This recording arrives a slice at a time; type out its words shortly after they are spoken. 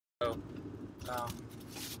um,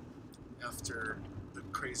 after the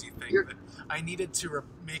crazy thing You're, that I needed to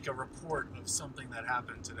make a report of something that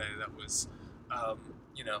happened today that was,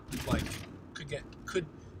 you know, like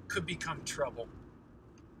could become trouble.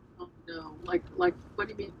 oh no, what do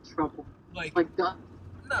you mean trouble? Like, Like gun?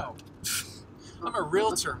 no, I'm a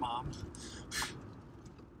realtor, Mom.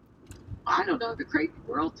 I don't know. The crazy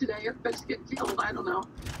world today. Everybody's getting killed. I don't know.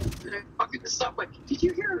 They're fucking the subway. Did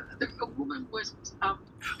you hear that a woman was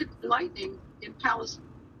hit by lightning in Palace?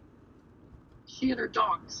 She and her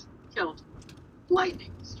dogs killed.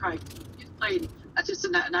 Lightning strike. Lady. That's just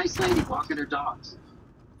a nice lady walking her dogs.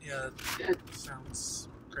 Yeah, Dead. sounds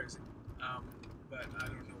crazy. But I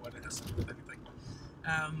don't know what it has to do with anything.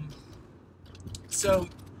 So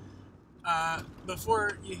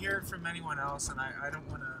before you hear from anyone else, and I don't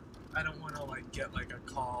want to like get like a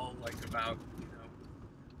call like about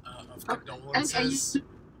of condolences.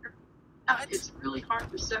 It's really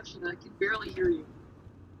hard reception. I can barely hear you.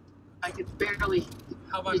 I can barely.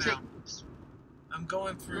 How about now? I'm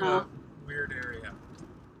going through a weird area.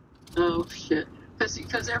 Oh shit!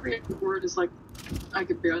 Because every word is like I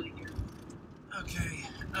can barely hear. Okay.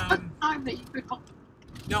 Time that you could call.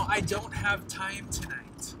 No, I don't have time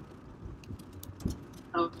tonight.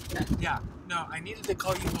 Okay. Yeah. No, I needed to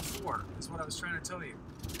call you before. That's what I was trying to tell you.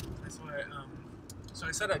 That's why. So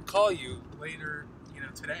I said I'd call you later,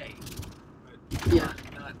 today, but yeah,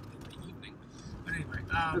 not in the evening. But anyway,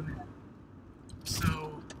 okay.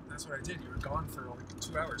 So that's what I did. You were gone for like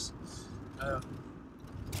 2 hours.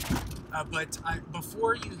 But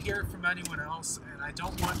before you hear from anyone else, and I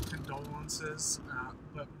don't want condolences,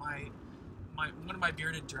 but one of my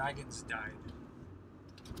bearded dragons died.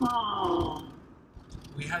 Oh.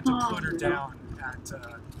 We had to put her down at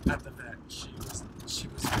the vet. She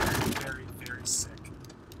was very, very, very sick.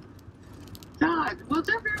 God, well,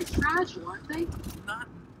 they're very fragile, aren't they? Not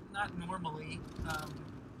normally.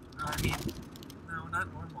 I mean, no,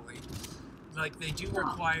 not normally. Like they do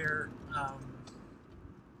require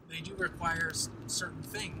certain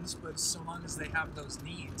things, but so long as they have those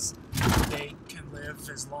needs, they can live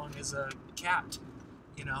as long as a cat.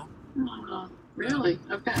 Really?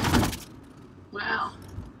 Okay. Wow.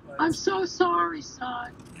 But, I'm so sorry,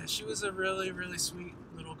 son. Yeah, she was a really, really sweet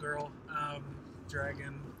little girl,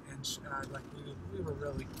 dragon, and we were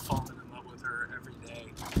really falling in love with her every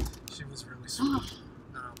day. She was really sweet.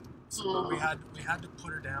 So we had to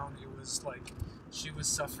put her down. It was like she was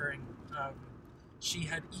suffering. She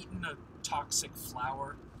had eaten a toxic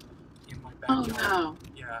flower in my backyard. Oh no.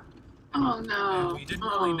 Yeah. Oh no. And we didn't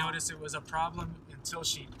really notice it was a problem until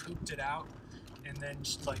she pooped it out, and then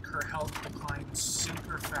her health declined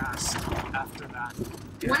super fast after that.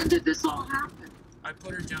 Yeah. When did this all happen? I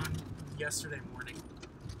put her down yesterday morning.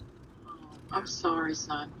 Oh, I'm sorry,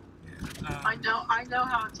 son. Yeah. I know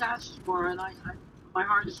how attached you are, and my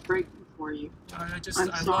heart is breaking for you. I'm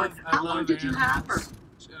sorry. How long did you have her?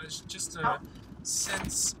 Just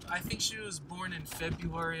since I think she was born in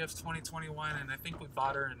February of 2021, and I think we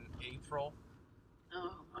bought her in April.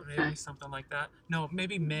 Oh, okay. Maybe something like that. No,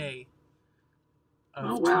 maybe May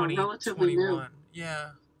of relatively 2021. new.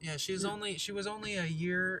 Yeah. She was only a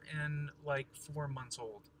year and like 4 months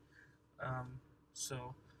old.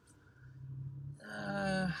 So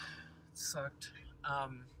it sucked.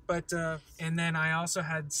 But and then I also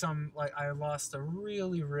had I lost a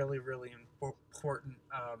really, really, really important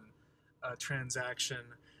transaction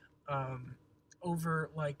over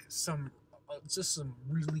some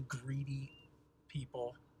really greedy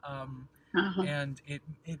people, and it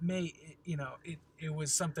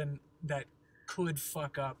was something that could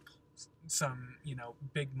fuck up some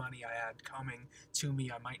big money I had coming to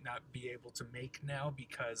me. I might not be able to make now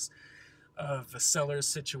because of the seller's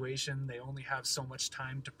situation. They only have so much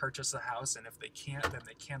time to purchase the house, and if they can't, then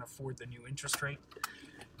they can't afford the new interest rate.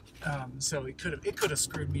 So it could have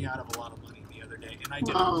screwed me out of a lot of money the other day, and I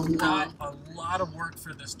did a lot of work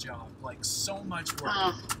for this job, like so much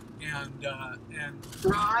work. And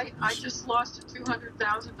Right, I just lost a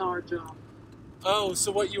 $200,000 job. Oh,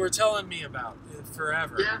 so what you were telling me about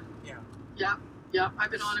forever? Yeah.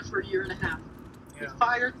 I've been on it for a year and a half. Yeah. He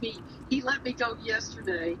fired me. He let me go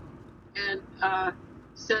yesterday, and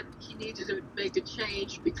said he needed to make a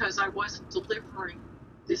change because I wasn't delivering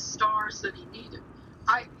the stars that he needed.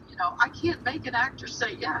 I can't make an actor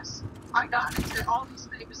say yes. I got it. And all these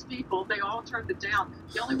famous people, they all turned it down.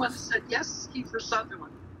 The only one that said yes is Kiefer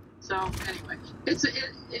Sutherland. So anyway,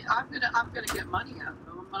 I'm gonna get money out of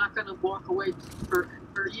him. I'm not gonna walk away for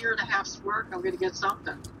a year and a half's work. I'm gonna get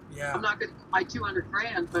something. Yeah. I'm not gonna get my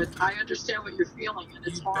 $200,000, but I understand what you're feeling, and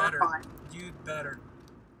it's horrifying. You'd better.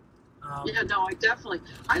 Yeah, no,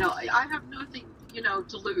 I know. I have nothing,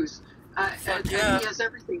 to lose. And he has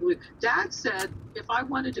everything. Dad said if I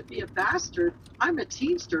wanted to be a bastard, I'm a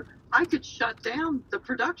Teamster. I could shut down the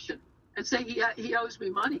production and say he owes me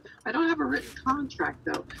money. I don't have a written contract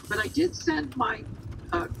though, but I did send my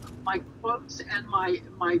my quotes and my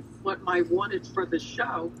what I wanted for the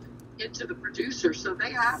show into the producer, so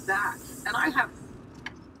they have that, and I have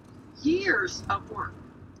years of work.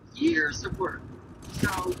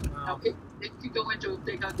 So Wow. it could go into a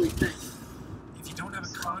big ugly thing. If you don't have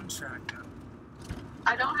a contract,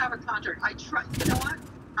 I don't have a contract. I trust. You know what?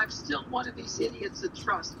 I'm still one of these idiots that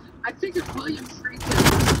trust. I figured William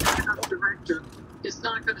Friedkin, the director, is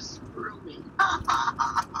not going to screw me. Oh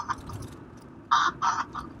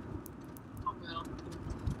well.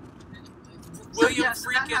 William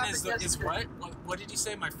Friedkin is what? What did you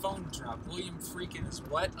say? My phone dropped. William Friedkin is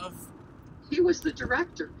what of? He was the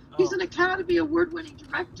director. He's an Academy Award-winning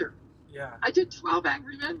director. Yeah. I did 12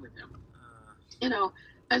 Angry Men with him. You know,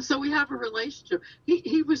 and so we have a relationship.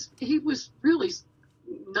 He was really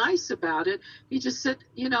nice about it. He just said,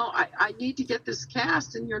 you know, I need to get this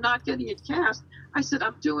cast, and you're not getting it cast. I said,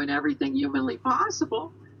 I'm doing everything humanly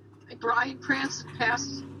possible. And Bryan Cranston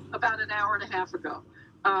passed about an hour and a half ago.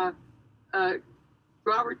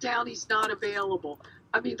 Robert Downey's not available.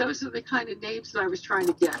 I mean, those are the kind of names that I was trying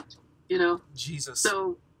to get. You know, Jesus.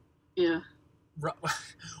 So, yeah.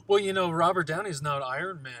 Well, you know, Robert Downey's not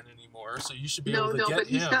Iron Man anymore, so you should be able to get him. No, but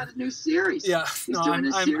he's got a new series. Yeah, he's doing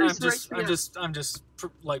a series I'm just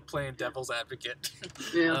like playing devil's advocate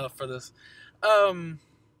for this.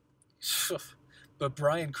 But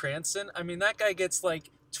Bryan Cranston, I mean, that guy gets like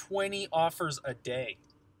 20 offers a day.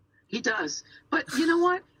 He does, but you know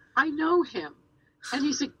what? I know him, and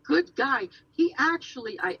he's a good guy. He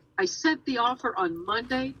actually, I sent the offer on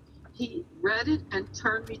Monday. He read it and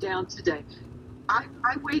turned me down today.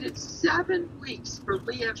 I waited 7 weeks for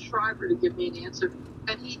Liev Schreiber to give me an answer,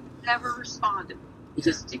 and he never responded. He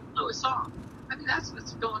just blew us off. I mean, that's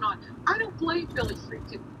what's going on. I don't blame Billy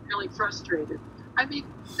Friedkin, really frustrated. I mean,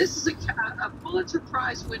 this is a Pulitzer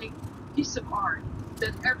Prize winning piece of art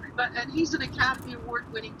that everybody, and he's an Academy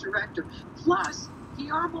Award winning director. Plus,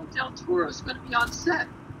 Guillermo del Toro is going to be on set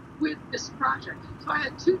with this project. So I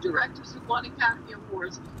had 2 directors who won Academy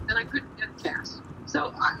Awards, and I couldn't get cast.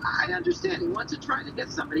 So I understand. He wants to try to get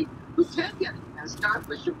somebody who can get a cast. God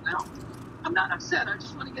wish him well. I'm not upset. I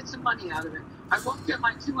just want to get some money out of it. I won't get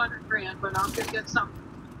my $200,000, but I'm going to get something.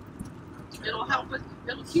 It'll help us.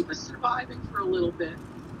 It'll keep us surviving for a little bit.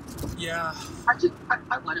 Yeah.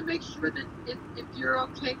 I want to make sure that if you're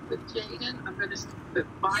okay with Jaden, I'm going to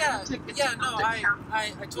buy the tickets. Yeah, no,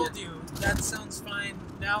 I told you. That sounds fine.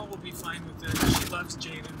 Now we'll be fine with it. She loves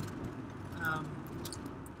Jaden.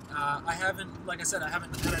 I haven't, like I said, I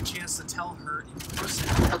haven't had a chance to tell her in person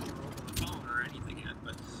or over the phone or anything yet,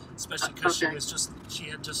 but especially because she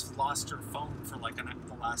had just lost her phone for like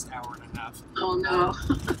the last hour and a half. Oh no.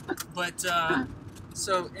 But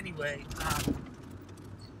so anyway,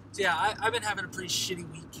 yeah, I've been having a pretty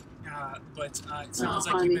shitty week, but it sounds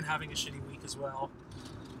like you've been having a shitty week as well.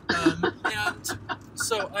 And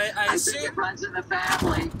so I assume think it runs in the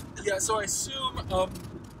family. Yeah, so I assume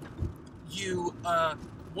you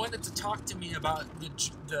wanted to talk to me about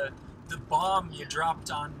the bomb you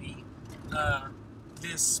dropped on me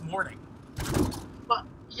this morning. Well,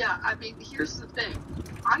 yeah, I mean, here's the thing.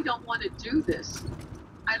 I don't want to do this.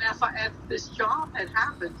 And if this job had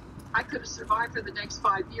happened, I could have survived for the next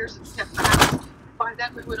 5 years and kept the house. By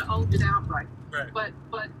then, we would have owned it outright. Right.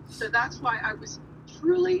 But so that's why I was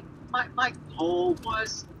truly, my goal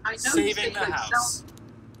was, I know saving the house.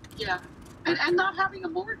 Yeah. And not having a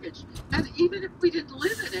mortgage. And even if we didn't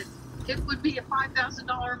live in it, it would be a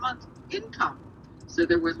 $5,000 a month income. So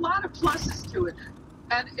there were a lot of pluses to it.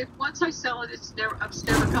 And if once I sell it, I'm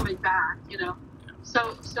never coming back, you know.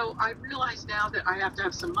 So I realize now that I have to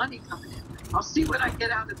have some money coming in. I'll see what I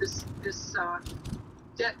get out of this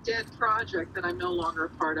dead project that I'm no longer a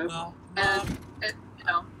part of. Well, and you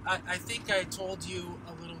know, I think I told you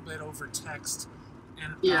a little bit over text,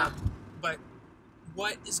 and but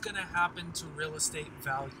what is going to happen to real estate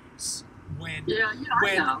values when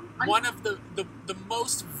one of the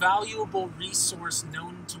most valuable resource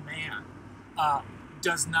known to man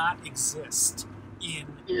does not exist in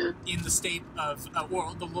the state of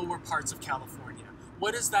or the lower parts of California?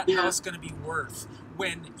 What is that house going to be worth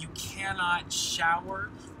when you cannot shower,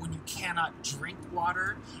 when you cannot drink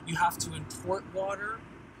water, you have to import water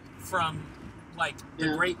from like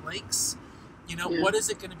the Great Lakes? You know, what is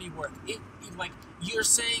it going to be worth? Like you're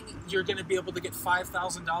saying you're going to be able to get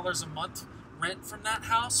 $5,000 a month rent from that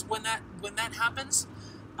house when that happens?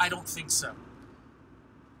 I don't think so.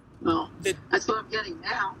 Well, that's what I'm getting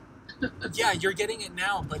now. Yeah, you're getting it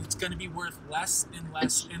now, but it's going to be worth less and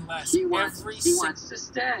less and less. She wants to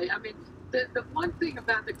stay. I mean, the one thing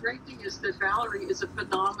about the great thing is that Valerie is a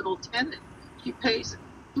phenomenal tenant. She pays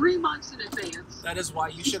 3 months in advance. That is why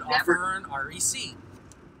you should offer her an REC.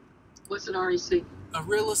 What's an REC? A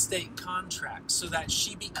real estate contract, so that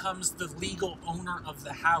she becomes the legal owner of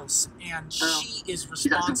the house, and she is responsible. She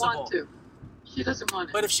doesn't want to. She doesn't want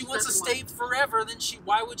it. But if she wants to stay forever, then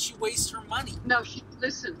why would she waste her money? No,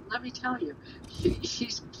 listen, let me tell you.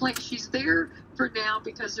 She's there for now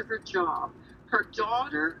because of her job. Her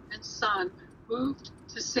daughter and son moved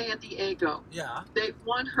to San Diego. Yeah. They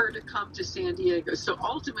want her to come to San Diego. So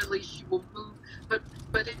ultimately she will move. But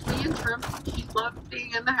in the interim, she loves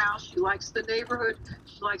being in the house. She likes the neighborhood.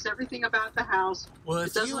 She likes everything about the house. Well,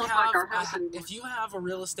 if you have a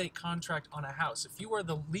real estate contract on a house, if you are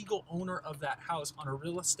the legal owner of that house on a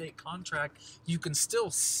real estate contract, you can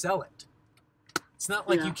still sell it. It's not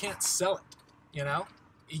like you can't sell it, you know?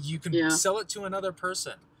 You can sell it to another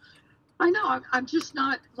person. I know. I'm just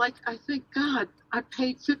not, like, I think, God, I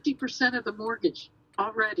paid 50% of the mortgage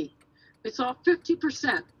already. It's all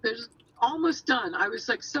 50%. There's almost done. I was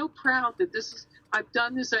like so proud that I've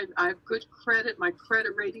done this. I have good credit. My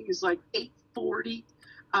credit rating is like 840.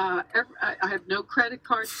 I have no credit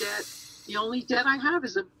card debt. The only debt I have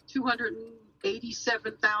is a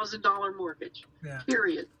 $287,000 mortgage. Yeah.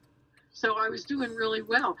 Period. So I was doing really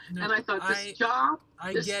well, and I thought this job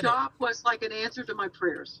was like an answer to my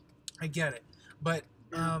prayers. I get it, but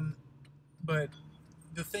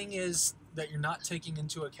the thing is that you're not taking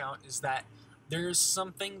into account is that there's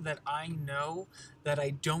something that I know that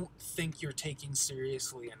I don't think you're taking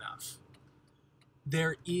seriously enough.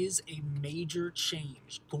 There is a major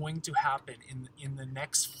change going to happen in the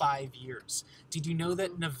next 5 years. Did you know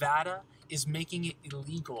that Nevada is making it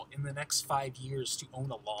illegal in the next 5 years to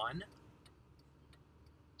own a lawn?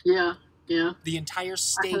 Yeah, yeah. The entire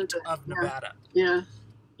state of Nevada. Yeah,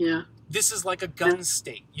 yeah. This is like a gun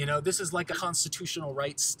state, you know? This is like a constitutional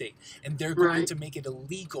rights state. And they're going to make it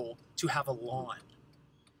illegal to have a lawn.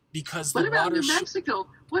 Because what about New Mexico?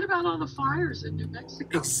 What about all the fires in New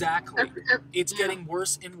Mexico? Exactly. It's getting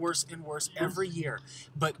worse and worse and worse every year.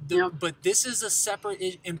 But but this is a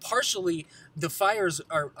separate, and partially the fires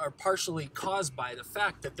are partially caused by the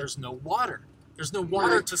fact that there's no water. There's no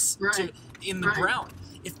water in the ground.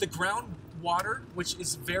 If the groundwater, which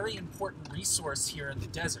is a very important resource here in the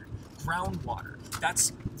desert, groundwater,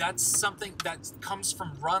 that's something that comes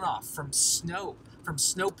from runoff, from snow. From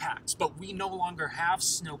snowpacks, but we no longer have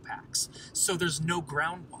snowpacks, so there's no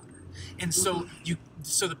groundwater, and so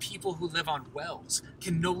the people who live on wells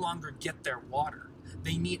can no longer get their water.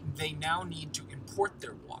 They now need to import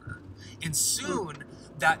their water, and soon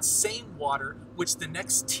that same water, which the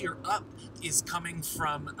next tier up is coming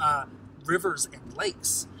from rivers and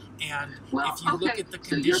lakes. And if you look at the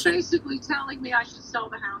condition, so you're basically telling me I should sell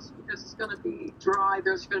the house because it's going to be dry.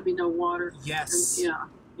 There's going to be no water. Yes. And,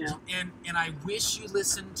 yeah. And I wish you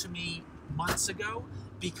listened to me months ago,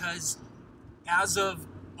 because as of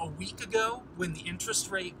a week ago, when the interest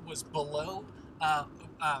rate was below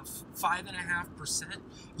 5.5%,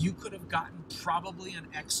 you could have gotten probably an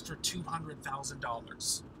extra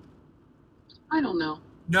 $200,000. I don't know.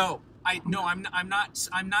 No, I'm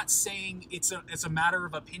not saying it's a matter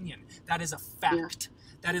of opinion. That is a fact. Yeah.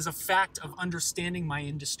 That is a fact of understanding my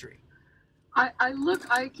industry. I know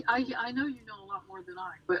you know a lot more than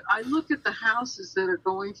I, but I look at the houses that are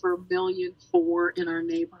going for $1.4 million in our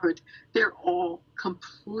neighborhood. They're all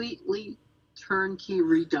completely turnkey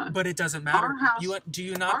redone. But it doesn't matter. Do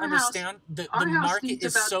you not understand the market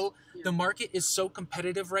is the market is so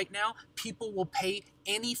competitive right now? People will pay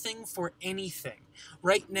anything for anything.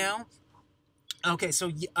 Right now, okay,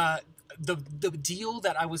 so the deal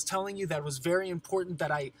that I was telling you that was very important,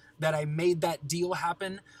 that I made that deal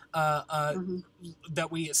happen, that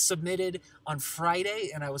we submitted on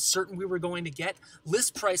Friday, and I was certain we were going to get.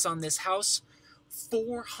 List price on this house,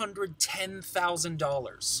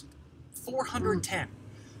 $410,000. $410,000.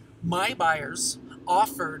 My buyers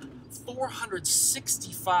offered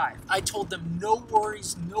 $465,000. I told them no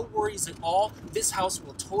worries at all. This house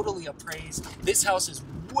will totally appraise. This house is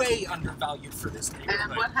way undervalued for this neighborhood.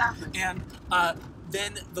 And what happened? And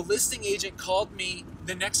then the listing agent called me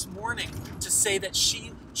the next morning to say that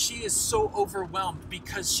she is so overwhelmed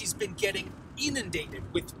because she's been getting inundated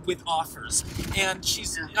with offers, and she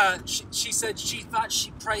said she thought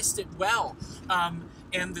she priced it well,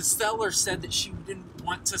 and the seller said that she didn't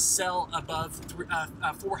want to sell above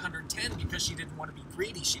 $410,000 because she didn't want to be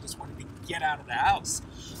greedy. She just wanted to get out of the house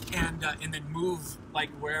and then move like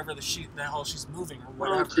wherever the hell she's moving or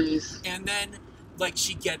whatever. Oh, geez. And then like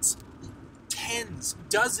she gets 10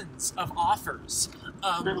 dozens of offers,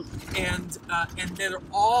 and they're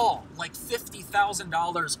all like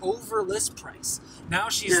 $50,000 over list price. Now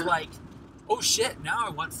she's like, oh shit, now I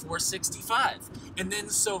want $465. And then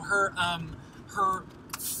so her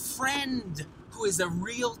friend who is a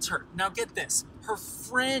realtor, now get this, her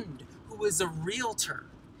friend who is a realtor,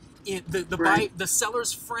 the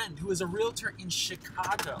seller's friend who is a realtor in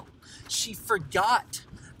Chicago, she forgot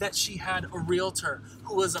that she had a realtor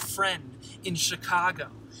who was a friend in Chicago.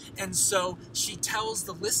 And so she tells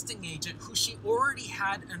the listing agent, who she already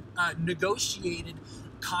had negotiated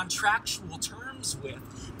contractual terms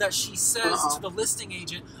with, that she says to the listing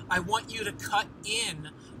agent, I want you to cut in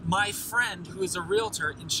my friend who is a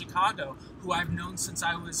realtor in Chicago, who I've known since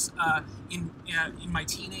I was in my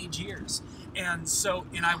teenage years. And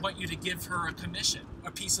I want you to give her a commission,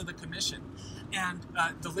 a piece of the commission. And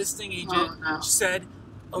the listing agent said,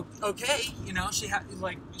 okay, you know,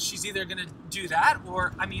 she's either going to do that,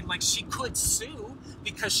 or, I mean, like, she could sue,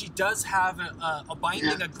 because she does have a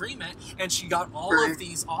binding agreement, and she got all of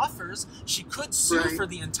these offers. She could sue for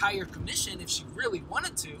the entire commission if she really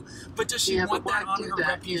wanted to, but does she want that on her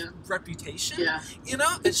reputation? Yeah. You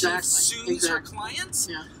know, that she sues her clients?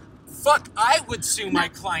 Yeah. Fuck, I would sue my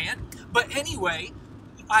client. But anyway,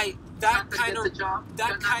 that kind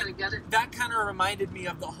of reminded me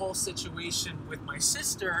of the whole situation with my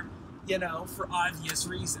sister, you know, for obvious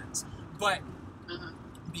reasons. But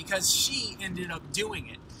because she ended up doing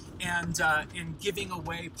it and giving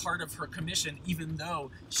away part of her commission, even though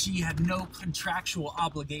she had no contractual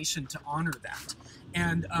obligation to honor that.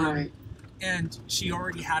 And and she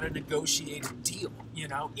already had a negotiated deal, you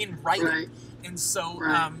know, in writing. And so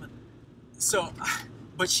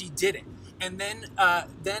but she didn't. And then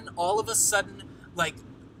all of a sudden, like,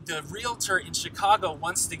 the realtor in Chicago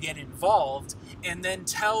wants to get involved, and then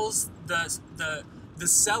tells the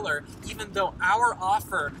seller, even though our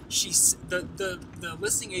offer, the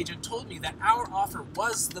listing agent told me that our offer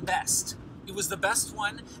was the best. It was the best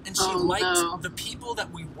one, and she liked the people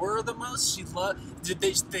that we were the most. She loved.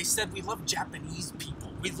 They said we love Japanese people.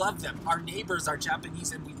 We love them. Our neighbors are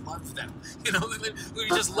Japanese, and we love them. You know, we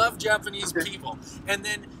just love Japanese people. And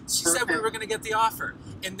then she said we were going to get the offer,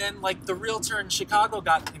 and then, like, the realtor in Chicago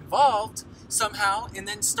got involved somehow, and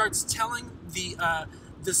then starts telling the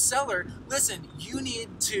seller, listen, you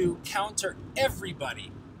need to counter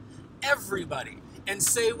everybody, and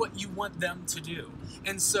say what you want them to do.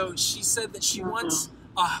 And so she said that she wants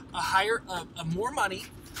a more money.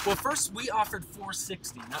 Well, first we offered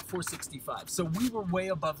 $460, not $465. So we were way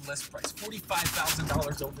above list price,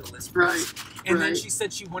 $45,000 over list price. And then she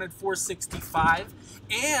said she wanted $465.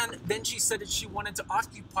 And then she said that she wanted to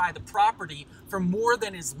occupy the property for more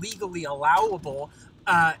than is legally allowable.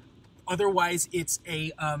 Otherwise, it's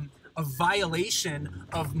a violation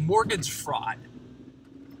of mortgage fraud.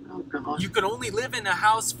 Oh, God. You could only live in a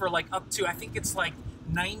house for, like, up to, I think it's like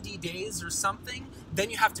 90 days or something. Then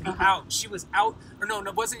you have to be out. She was out, or no,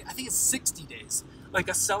 it wasn't. I think it's 60 days. Like,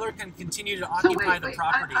 a seller can continue to occupy the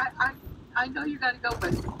property. I know you got to go,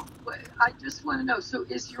 but I just want to know. So,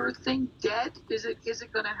 is your thing dead? Is it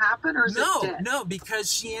going to happen, or is it dead? No,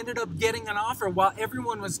 because she ended up getting an offer while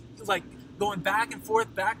everyone was, like, going back and forth.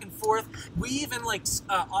 We even, like,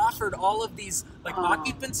 offered all of these, like,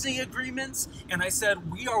 occupancy agreements, and I said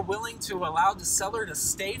we are willing to allow the seller to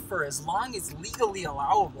stay for as long as legally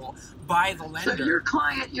allowable by the lender. So your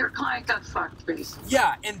client got fucked, basically.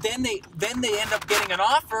 Yeah, and then they end up getting an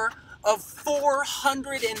offer of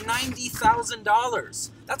 $490,000.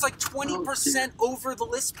 That's like 20% over the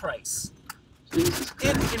list price. And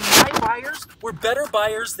my buyers were better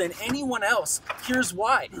buyers than anyone else. Here's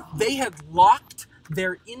why. They had locked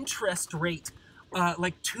their interest rate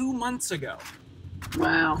like 2 months ago.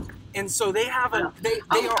 Wow. And so they have they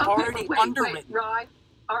are already underwritten. Right.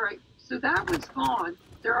 All right. So that one's gone.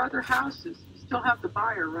 There are other houses. You still have the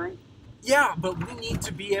buyer, right? Yeah, but we need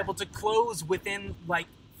to be able to close within like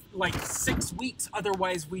 6 weeks.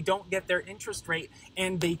 Otherwise, we don't get their interest rate,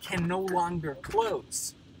 and they can no longer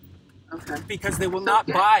close. Okay. Because they will not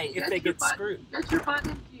buy if they get screwed. Get your butt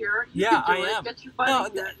in here. I am. Get your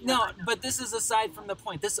butt in here. No, but this is aside from the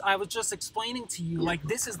point. I was just explaining to you, like,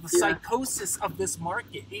 this is the psychosis of this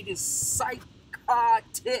market. It is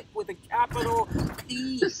psychotic with a capital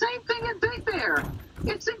P. The same thing in Big Bear.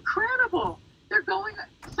 It's incredible. They're going,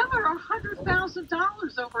 some are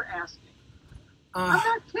 $100,000 over asking. I'm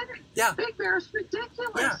not kidding. Yeah. Big Bear is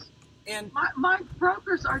ridiculous. Yeah. And my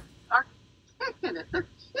brokers are kicking it. They're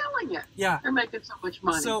killing it. Yeah. They're making so much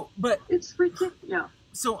money. But it's ridiculous. Yeah.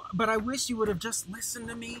 But I wish you would have just listened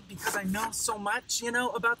to me, because I know so much, you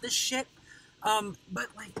know, about this shit. But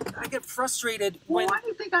like I get frustrated Well, when. why do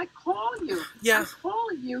you think I call you? Yeah. I'm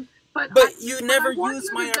calling you, but you never use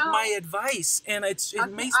my advice, and it okay,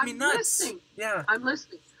 makes me nuts. Listening. Yeah. I'm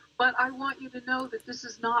listening. But I want you to know that this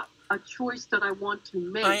is not a choice that I want to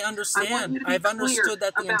make. I understand. I've understood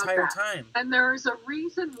that the entire time. And there is a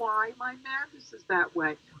reason why my madness is that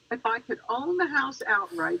way. If I could own the house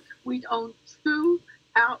outright, we'd own 2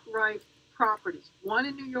 outright properties, one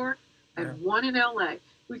in New York and one in LA.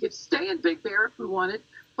 We could stay in Big Bear if we wanted,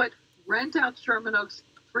 but rent out Sherman Oaks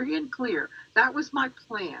free and clear. That was my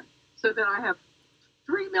plan, so that I have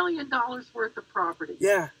 $3 million worth of property.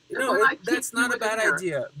 Yeah, no, that's not a bad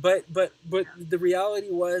idea. But the reality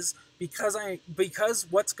was, because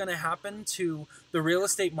what's going to happen to the real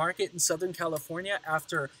estate market in Southern California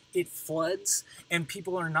after it floods and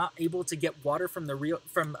people are not able to get water from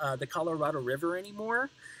the Colorado River anymore.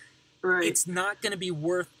 Right. It's not going to be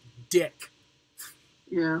worth dick.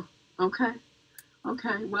 Yeah. Okay.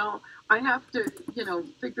 Well, I have to,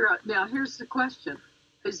 figure out. Now, here's the question.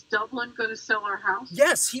 Is Dublin going to sell our house?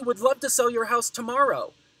 Yes, he would love to sell your house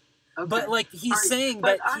tomorrow. Okay. But he's saying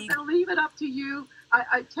that I'm going to leave it up to you.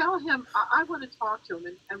 I tell him I want to talk to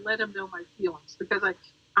him and let him know my feelings, because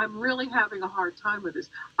I'm really having a hard time with this.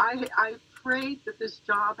 I prayed that this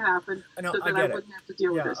job happened so that I wouldn't have to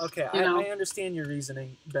deal with this. Okay, I understand your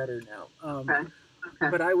reasoning better now. Okay.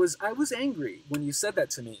 But I was angry when you said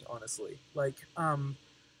that to me, honestly.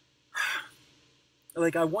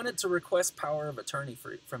 I wanted to request power of attorney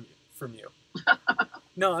from you.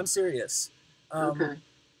 No, I'm serious. Okay.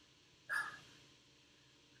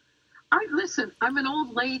 Listen, I'm an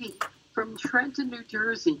old lady from Trenton, New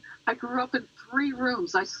Jersey. I grew up in 3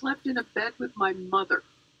 rooms. I slept in a bed with my mother.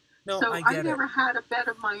 No, so I never had a bed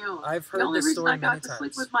of my own. I've heard the only this story reason I got to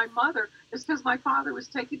sleep with my mother is because my father was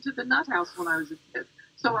taken to the nut house when I was a kid.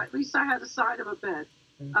 So at least I had a side of a bed.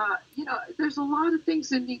 There's a lot of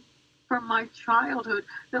things in me from my childhood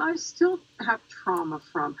that I still have trauma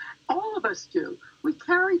from. All of us do. We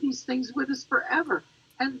carry these things with us forever.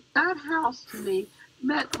 And that house, to me,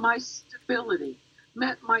 meant my stability,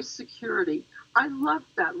 meant my security. I loved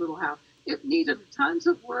that little house. It needed tons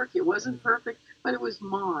of work. It wasn't perfect, but it was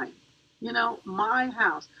mine. My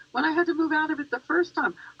house. When I had to move out of it the first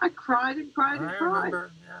time, I cried and cried and cried. I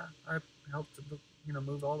remember, yeah. I helped to,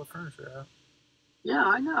 move all the furniture out. Yeah,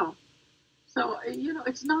 I know. So,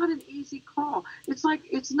 it's not an easy call. It's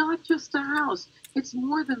it's not just a house. It's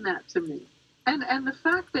more than that to me. And the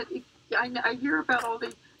fact that I hear about all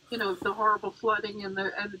the, the horrible flooding and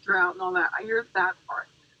the drought and all that. I hear that part.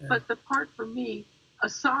 Yeah. But the part for me,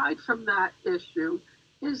 aside from that issue,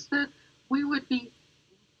 is that we would be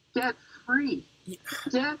debt-free. Yeah.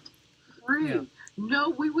 Debt-free. Yeah. No,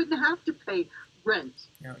 we wouldn't have to pay rent.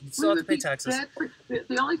 Yeah, you still have to pay taxes.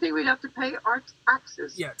 The only thing we'd have to pay are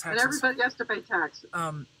taxes. Yeah, taxes. And everybody has to pay taxes.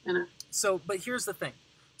 So, but here's the thing.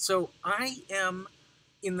 So I am,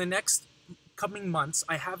 in the next coming months,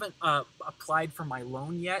 I haven't applied for my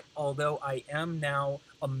loan yet, although I am now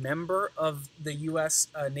a member of the U.S.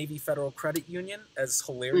 Navy Federal Credit Union, as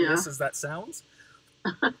hilarious as that sounds.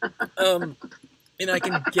 And I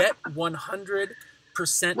can get 100%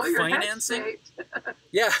 financing.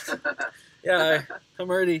 Yeah. Yeah, I'm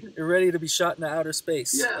ready to be shot into outer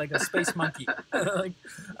space, like a space monkey.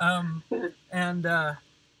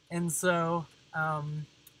 And so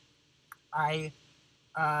I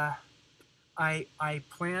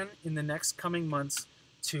plan in the next coming months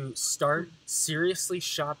to start seriously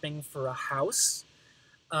shopping for a house.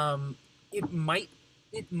 It might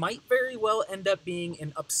very well end up being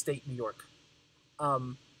in upstate New York.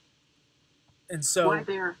 And so, why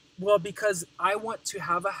there? Well, because I want to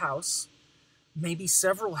have a house, maybe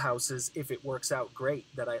several houses if it works out great,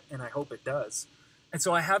 and I hope it does. And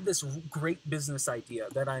so I have this great business idea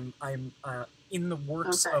that I'm in the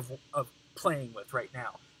works of playing with right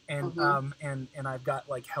now. And and I've got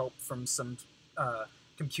help from some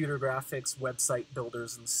computer graphics website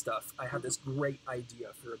builders and stuff. I have this great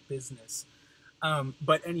idea for a business.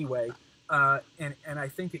 But anyway, and I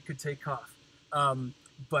think it could take off.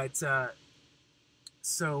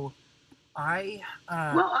 So I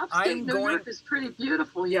upstate New York is pretty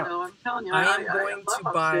beautiful, you know. I'm telling you, I am going to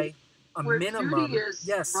buy a minimum. Judy is,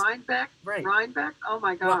 yes, Rhinebeck, right? Rhinebeck. Oh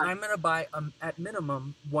my God! Well, I'm going to buy at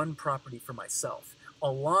minimum one property for myself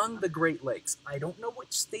along the Great Lakes. I don't know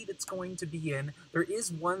which state it's going to be in. There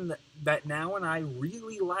is one that now and I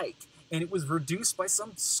really like, and it was reduced by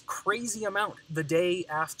some crazy amount the day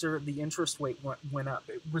after the interest rate went up.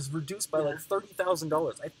 It was reduced by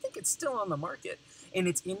 $30,000. I think it's still on the market. And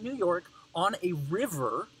it's in New York on a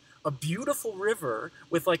river, a beautiful river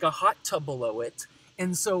with a hot tub below it.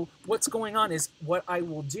 And so what's going on is what I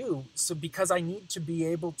will do, so because I need to be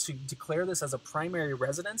able to declare this as a primary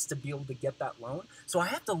residence to be able to get that loan, so I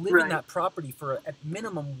have to live in that property for at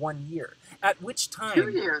minimum 1 year, at which time... 2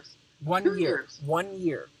 years. 1 2 year. years. 1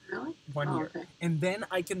 year. Really? 1 year. Okay. And then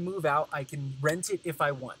I can move out, I can rent it if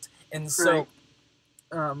I want. And so,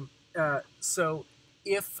 so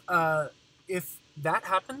if that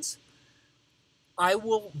happens, I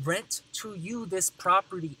will rent to you this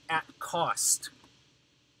property at cost.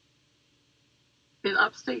 In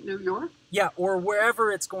upstate New York? Yeah, or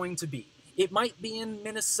wherever it's going to be. It might be in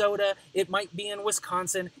Minnesota. It might be in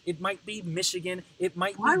Wisconsin. It might be Michigan. It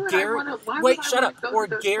might be Gary. Wait, shut up. Or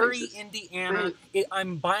Gary, places? Indiana.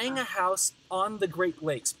 I'm buying a house on the Great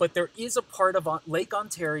Lakes, but there is a part of Lake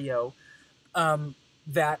Ontario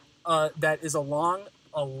that is along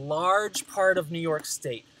a large part of New York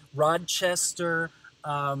State. Rochester.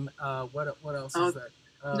 What else is that?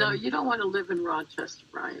 No, you don't want to live in Rochester,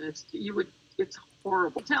 Brian. It's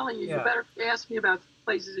horrible. I'm telling you, you better ask me about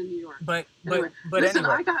places in New York. But listen,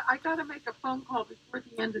 anyway. I gotta make a phone call before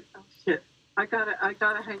the end of shit. I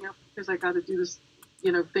gotta hang up because I gotta do this,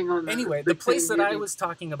 thing on the... Anyway, the place that I was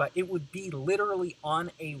talking about, it would be literally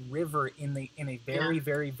on a river in a very,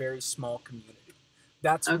 very, very small community.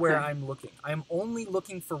 That's where I'm looking. I'm only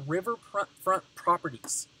looking for riverfront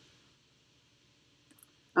properties.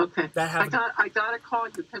 Okay. I gotta call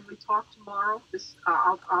you. Can we talk tomorrow?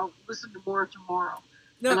 I'll listen to more tomorrow.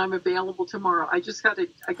 No. And I'm available tomorrow. I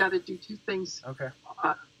gotta do 2 things. Okay.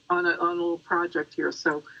 On a little project here.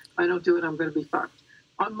 So if I don't do it, I'm gonna be fucked.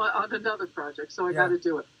 On another project. So I gotta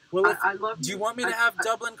do it. Well, I love you. Do you want me to have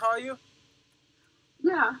Dublin call you?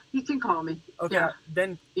 Yeah, he can call me. Okay. Yeah.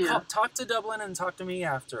 Then talk to Dublin and talk to me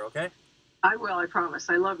after. Okay. I will. I promise.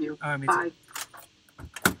 I love you. Me Bye. Too.